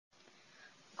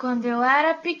Quando eu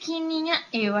era pequenininha,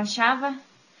 eu achava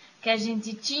que a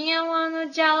gente tinha um ano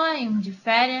de aula e um de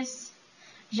férias.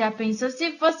 Já pensou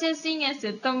se fosse assim, ia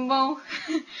ser tão bom?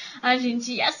 A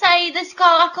gente ia sair da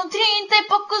escola com 30 e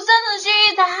poucos anos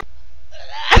de idade.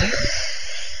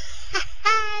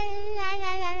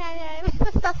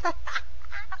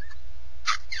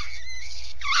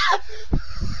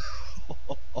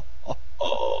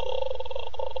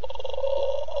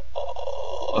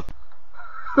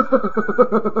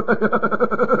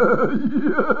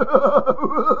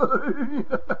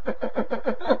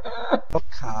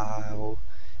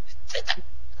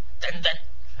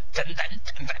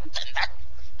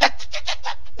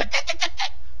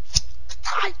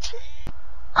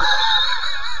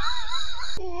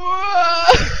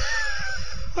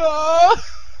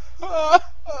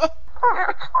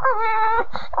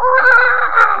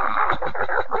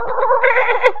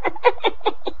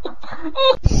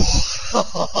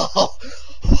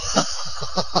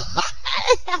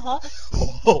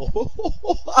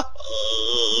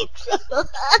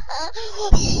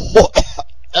 Local.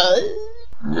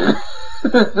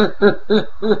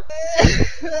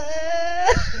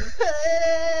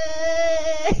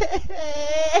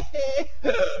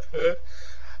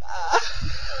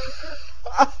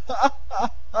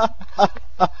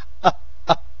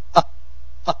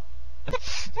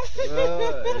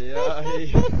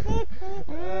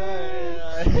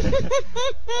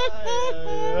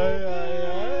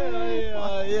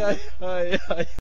 Ai, ai.